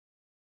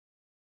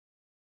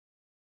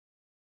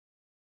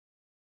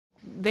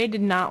they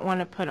did not want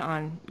to put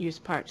on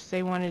used parts.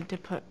 They wanted to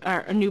put,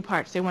 or new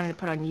parts. They wanted to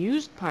put on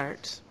used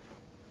parts,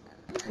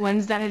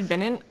 ones that had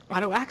been in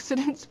auto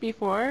accidents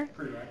before.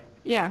 Pre-ride.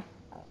 Yeah,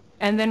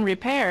 and then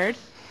repaired.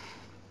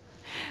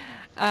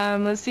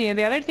 Let's see.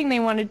 The other thing they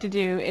wanted to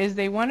do is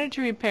they wanted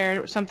to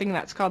repair something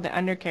that's called the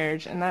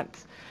undercarriage, and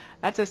that's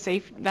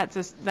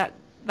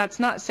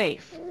not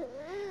safe.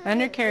 The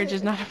undercarriage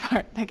is not a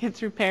part that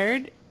gets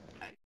repaired.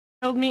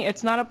 Told me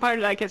it's not a part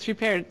that gets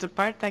repaired, it's a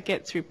part that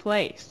gets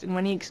replaced. And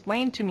when he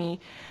explained to me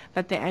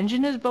that the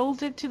engine is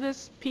bolted to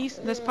this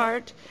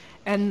part,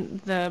 and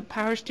the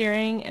power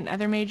steering and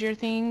other major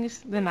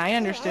things, then I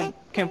understood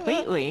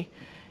completely,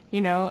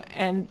 you know,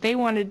 and they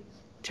wanted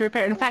to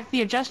repair. In fact,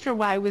 the adjuster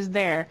Y was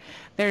there.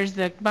 There's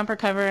the bumper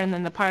cover, and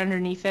then the part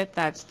underneath it,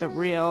 that's the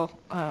real,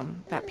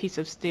 that piece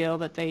of steel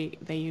that they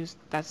used,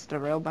 that's the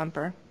real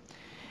bumper.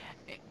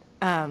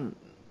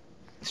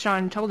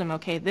 Sean told him,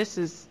 okay,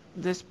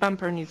 this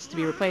bumper needs to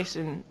be replaced,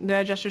 and the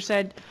adjuster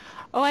said,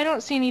 oh, I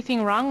don't see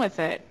anything wrong with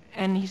it.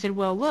 And he said,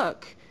 well,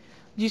 look,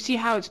 do you see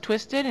how it's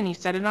twisted? And he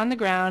set it on the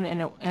ground,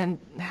 and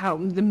how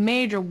the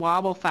major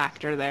wobble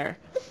factor there.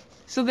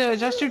 So the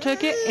adjuster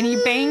took it and he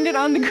banged it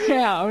on the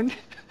ground.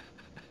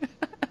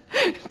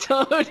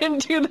 Till I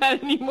didn't do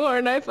that anymore.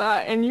 And I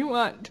thought, and you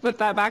want to put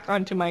that back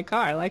onto my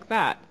car like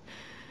that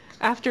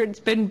after it's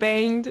been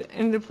banged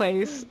into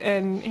place,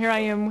 and here I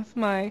am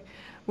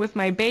with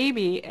my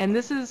baby, and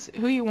this is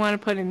who you want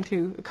to put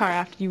into a car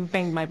after you've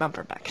banged my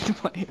bumper back into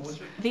place.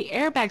 The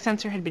airbag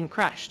sensor had been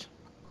crushed.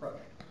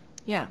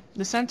 Yeah,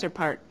 the sensor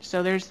part.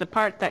 So there's the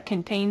part that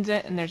contains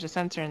it, and there's a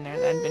sensor in there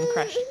that had been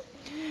crushed.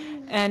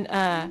 And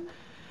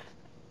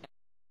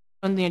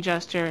on the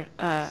adjuster,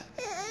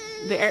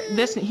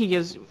 he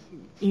goes,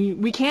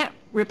 we can't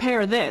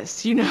repair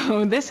this, you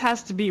know, this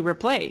has to be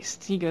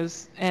replaced. He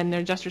goes, and the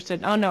adjuster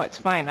said, oh no, it's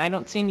fine, I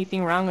don't see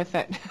anything wrong with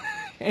it.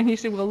 And he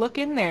said, well, look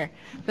in there,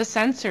 the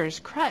sensor is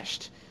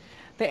crushed.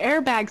 The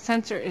airbag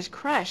sensor is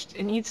crushed,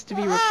 it needs to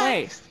be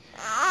replaced.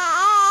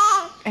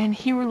 And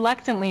he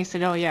reluctantly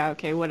said, oh yeah,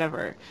 okay,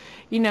 whatever.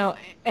 You know,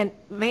 and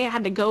they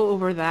had to go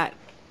over that,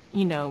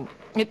 you know,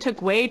 it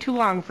took way too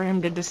long for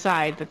him to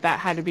decide that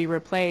had to be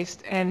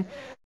replaced. And,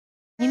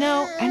 you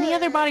know, any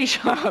other body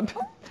shop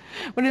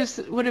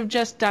would have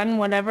just done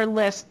whatever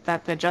list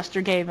that the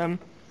adjuster gave him,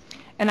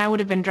 and I would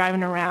have been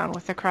driving around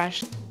with a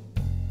crush.